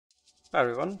Hi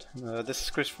everyone, this is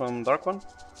Chris from Dark One,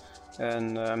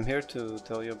 and I'm here to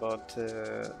tell you about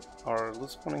our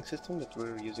loot spawning system that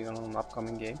we're using on an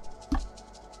upcoming game.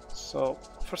 So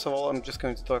first of all, I'm just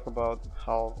going to talk about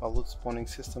how a loot spawning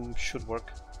system should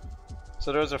work.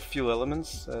 So there's a few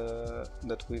elements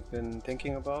that we've been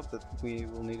thinking about that we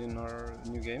will need in our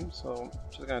new game, so I'm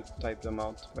just going to type them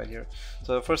out right here.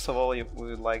 So first of all, we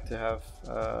would like to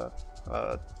have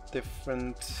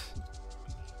different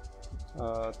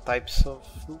types of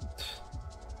loot.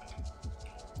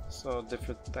 So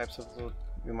different types of loot.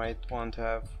 You might want to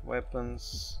have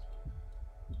weapons,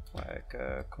 like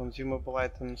consumable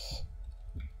items.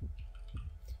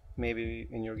 Maybe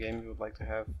in your game you would like to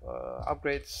have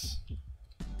upgrades,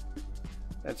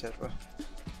 etc.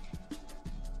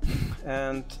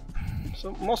 And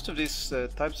so most of these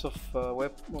types of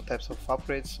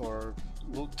upgrades or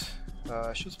loot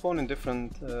should spawn in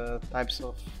different types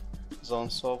of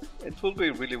zones, so it will be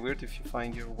really weird if you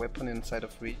find your weapon inside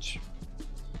of reach.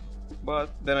 But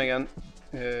then again,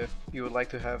 you would like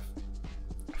to have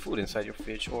food inside your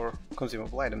fridge or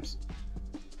consumable items.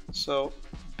 So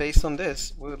based on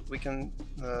this, we can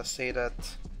say that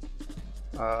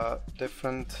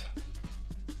different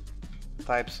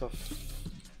types of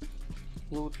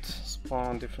loot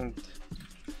spawn different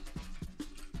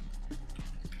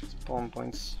spawn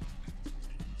points.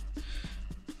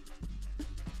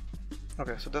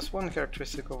 Okay, so that's one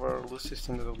characteristic of our loot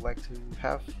system that I would like to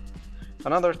have.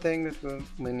 Another thing that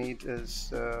we need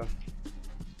is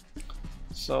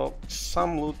so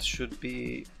some loot should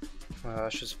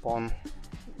spawn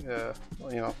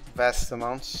vast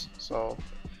amounts. So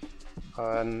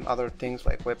and other things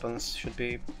like weapons should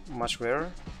be much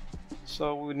rarer.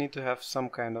 So we need to have some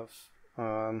kind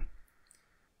of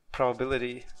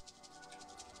probability,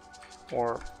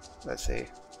 or let's say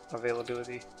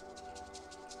availability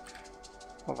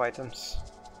of items.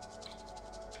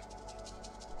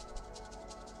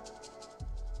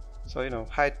 So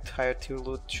higher tier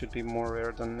loot should be more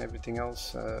rare than everything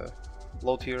else.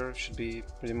 Low tier should be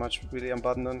pretty much really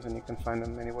abundant and you can find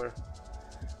them anywhere.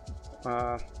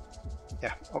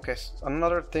 Yeah, okay, so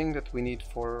another thing that we need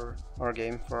for our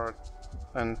game,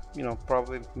 and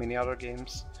probably many other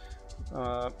games,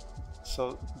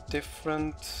 so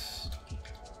different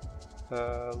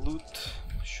loot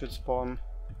should spawn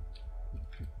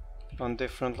on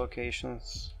different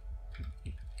locations.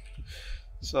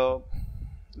 So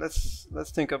let's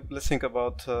think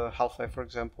about Half-Life, for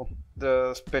example.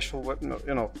 The special weapon,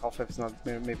 Half-Life is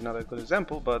maybe not a good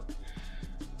example, but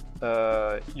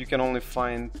you can only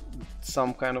find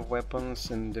some kind of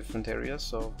weapons in different areas.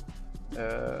 So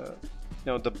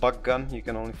the bug gun you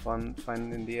can only find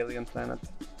in the alien planet,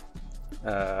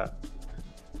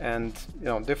 and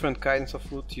different kinds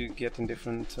of loot you get in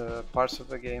different parts of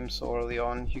the game. So early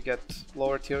on you get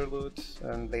lower tier loot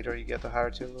and later you get a higher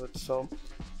tier loot. So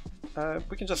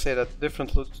we can just say that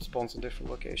different loot spawns in different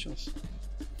locations.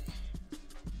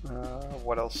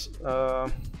 What else?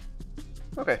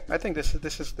 Okay, I think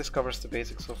this covers the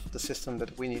basics of the system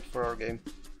that we need for our game.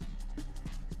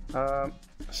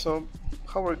 So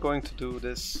how we're going to do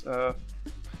this? Oh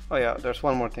yeah, there's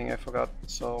one more thing I forgot.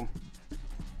 So,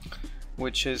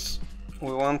 which is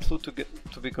we want loot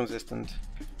to be consistent,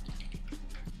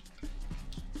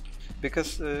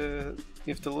 because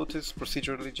if the loot is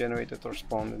procedurally generated or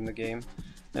spawned in the game,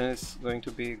 then it's going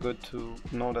to be good to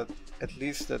know that at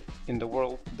least that in the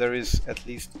world there is at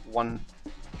least one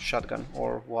shotgun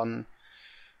or one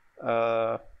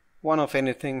of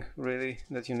anything really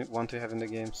that you want to have in the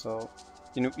game. So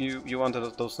you want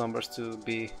those numbers to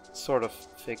be sort of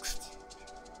fixed.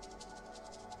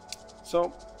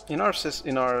 So in our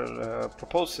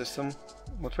proposed system,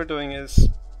 what we're doing is,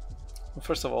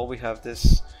 first of all, we have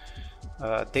this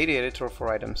data editor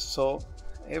for items. So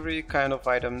every kind of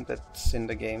item that's in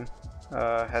the game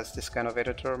has this kind of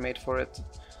editor made for it,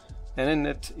 and in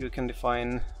it you can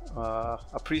define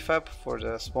a prefab for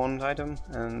the spawned item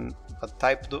and a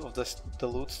type of the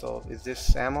loot. So is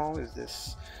this ammo, is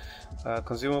this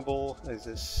consumable, is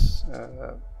this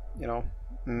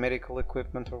medical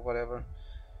equipment or whatever.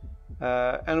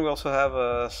 And we also have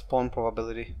a spawn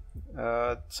probability.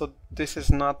 So this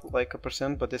is not like a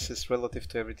percent, but this is relative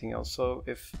to everything else. So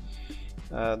if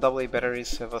AA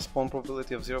batteries have a spawn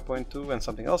probability of 0.2 and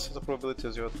something else has a probability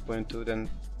of 0.2, then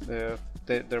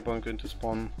they're going to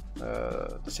spawn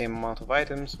the same amount of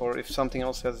items. Or if something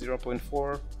else has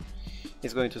 0.4,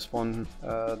 it's going to spawn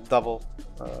double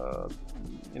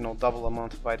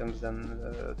amount of items than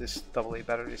this AA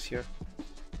batteries here.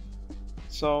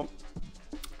 So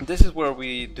this is where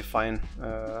we define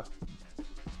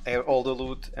all the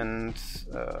loot and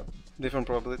different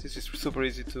probabilities. It's super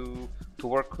easy to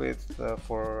work with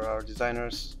for our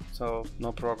designers. So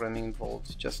no programming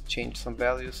involved, just change some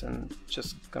values and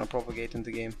just gonna propagate in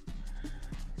the game.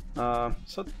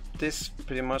 So this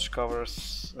pretty much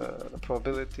covers the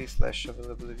probability /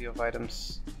 availability of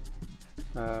items.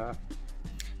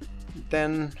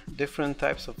 Then different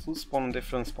types of loot spawn and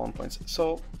different spawn points.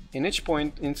 So in each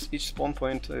spawn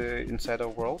point inside our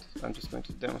world, I'm just going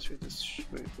to demonstrate this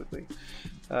really quickly,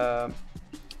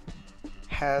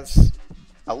 has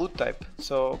a loot type.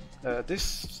 So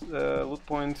this loot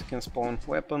point can spawn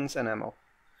weapons and ammo.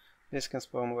 This can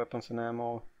spawn weapons and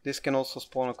ammo. This can also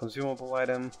spawn a consumable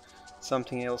item.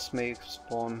 Something else may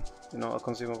spawn, a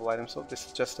consumable item. So this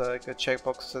is just like a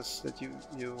checkboxes that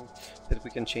that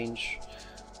we can change.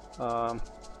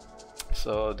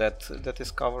 So that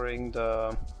is covering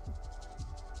the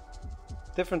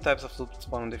different types of loot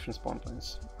spawn on different spawn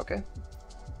points. Okay,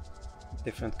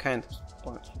 different kind of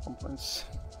spawn points.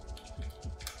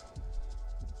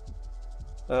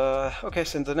 Okay,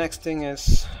 so the next thing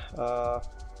is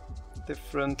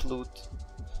different loot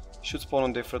should spawn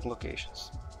on different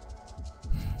locations.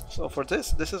 So for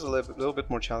this is a little bit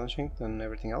more challenging than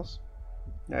everything else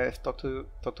I've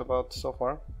talked about so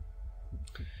far.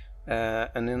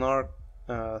 And in our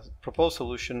proposed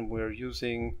solution, we're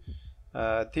using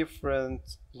different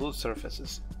loot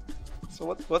surfaces. So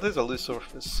what is a loot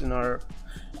surface in our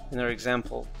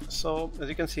example? So as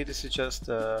you can see, this is just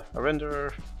a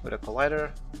renderer with a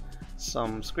collider,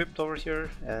 some script over here,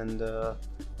 and a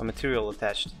material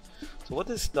attached. So what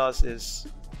this does is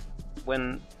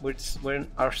when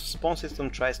our spawn system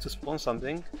tries to spawn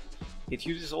something, it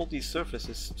uses all these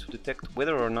surfaces to detect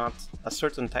whether or not a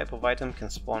certain type of item can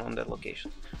spawn on that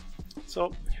location.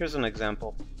 So here's an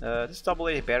example. These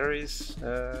AA batteries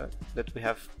that we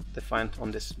have defined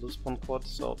on this loot spawn quad.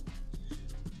 So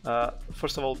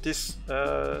first of all, this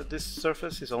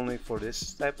surface is only for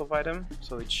this type of item.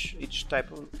 So each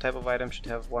type of item should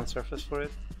have one surface for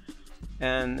it.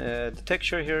 And the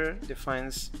texture here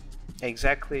defines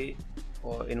exactly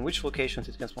in which locations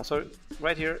it can spawn. So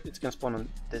right here it can spawn on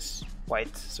this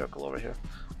white circle over here.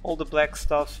 All the black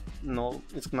stuff, no,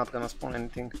 it's not gonna spawn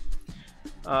anything.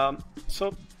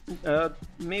 So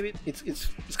maybe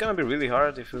it's gonna be really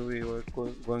hard if we were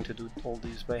going to do all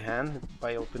these by hand,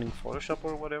 by opening Photoshop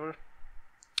or whatever.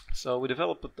 So we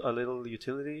developed a little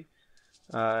utility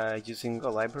using a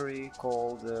library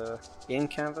called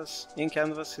InCanvas.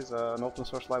 InCanvas is an open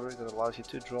source library that allows you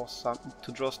to draw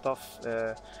stuff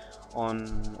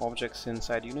on objects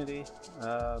inside Unity.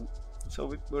 So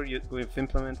we've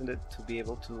implemented it to be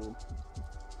able to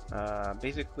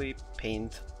basically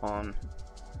paint on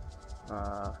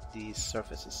these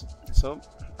surfaces. So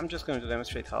I'm just going to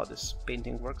demonstrate how this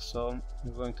painting works. So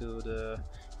I'm going to the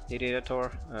data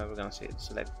editor. We're going to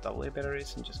select AA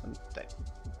batteries and just going to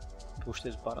push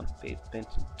this button, paint it.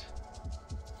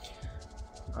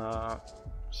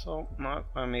 So now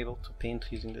I'm able to paint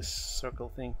using this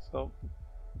circle thing. So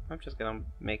I'm just gonna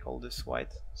make all this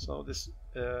white. So this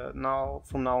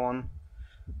from now on,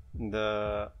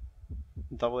 the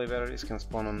AA batteries can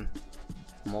spawn on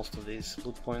most of these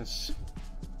loot points.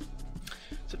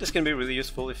 So this can be really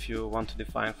useful if you want to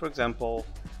define, for example,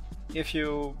 if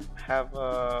you have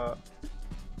a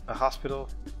hospital,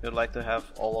 you'd like to have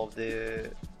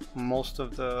most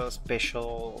of the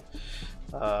special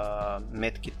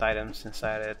medkit items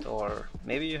inside it, or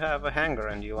maybe you have a hangar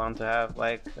and you want to have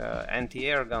like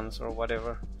anti-air guns or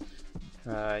whatever.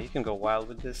 You can go wild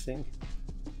with this thing.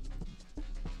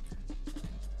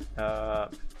 So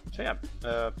yeah,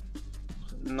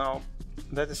 now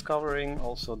that is covering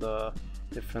also the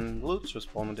different loots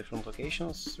spawn on different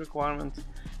locations requirement.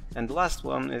 And the last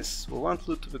one is we want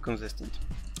loot to be consistent.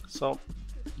 So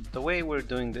the way we're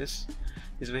doing this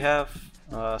is we have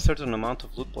a certain amount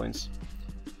of loot points.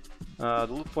 The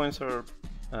loot points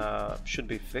should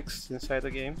be fixed inside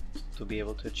the game to be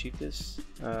able to achieve this.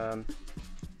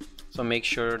 So make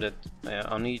sure that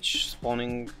on each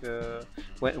spawning,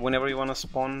 whenever you want to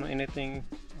spawn anything,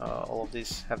 all of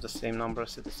these have the same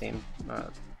numbers at the same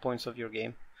points of your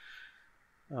game.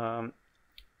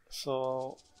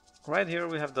 So right here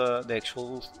we have the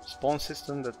actual spawn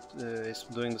system that is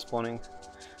doing the spawning.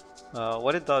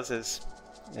 What it does is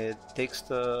it takes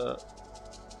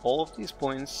all of these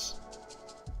points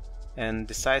and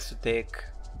decides to take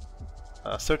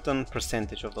a certain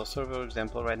percentage of those. So for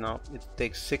example, right now it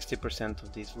takes 60%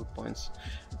 of these loot points.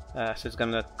 So it's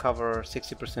gonna cover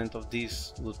 60% of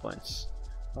these loot points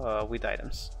with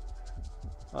items.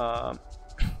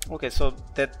 Okay, so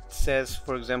that says,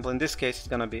 for example, in this case it's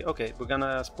gonna be, okay, we're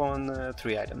gonna spawn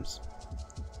 3 items.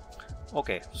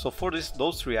 Okay, so for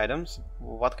those 3 items,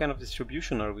 what kind of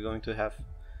distribution are we going to have?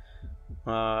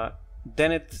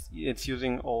 then it's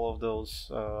using all of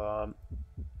those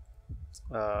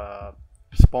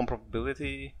spawn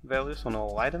probability values on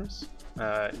all items.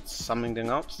 It's summing them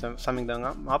up,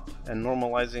 and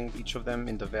normalizing each of them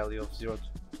in the value of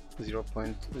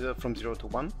from 0 to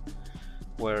 1,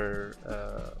 where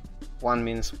 1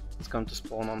 means it's going to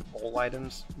spawn on all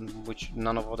items, which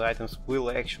none of the items will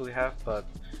actually have, but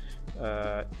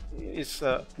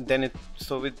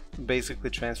so it basically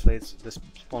translates the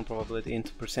spawn probability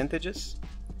into percentages,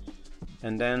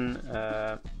 and then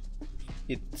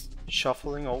it's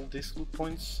shuffling all these loot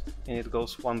points, and it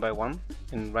goes one by one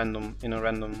in a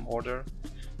random order,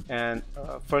 and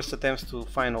first attempts to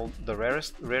find all the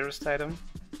rarest item.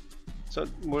 So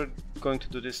we're going to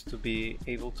do this to be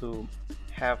able to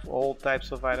have all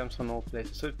types of items on all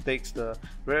places. So it takes the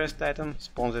rarest item,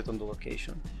 spawns it on the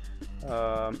location.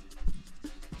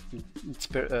 It's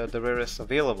the rarest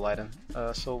available item.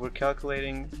 So we're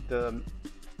calculating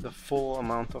the full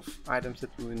amount of items that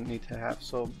we need to have.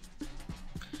 So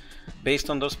based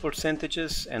on those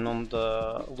percentages and on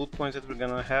the loot points that we're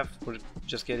gonna have, we're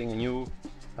just getting a new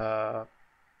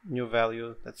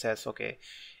value that says, okay,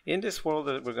 in this world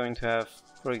we're going to have,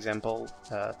 for example,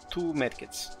 2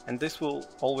 medkits, and this will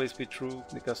always be true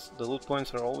because the loot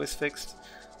points are always fixed.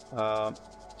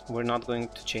 We're not going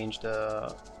to change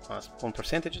the spawn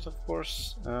percentages, of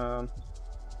course,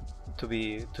 to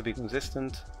be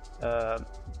consistent.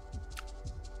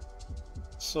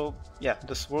 So yeah,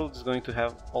 this world is going to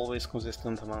have always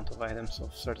consistent amount of items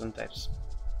of certain types.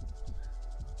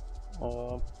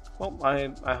 Well,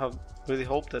 I have really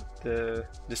hope that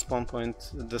the spawn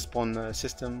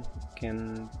system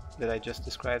that I just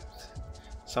described,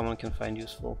 someone can find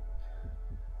useful.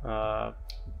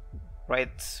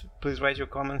 Please write your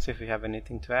comments if you have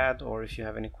anything to add or if you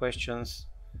have any questions,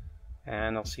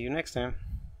 and I'll see you next time.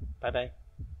 Bye bye.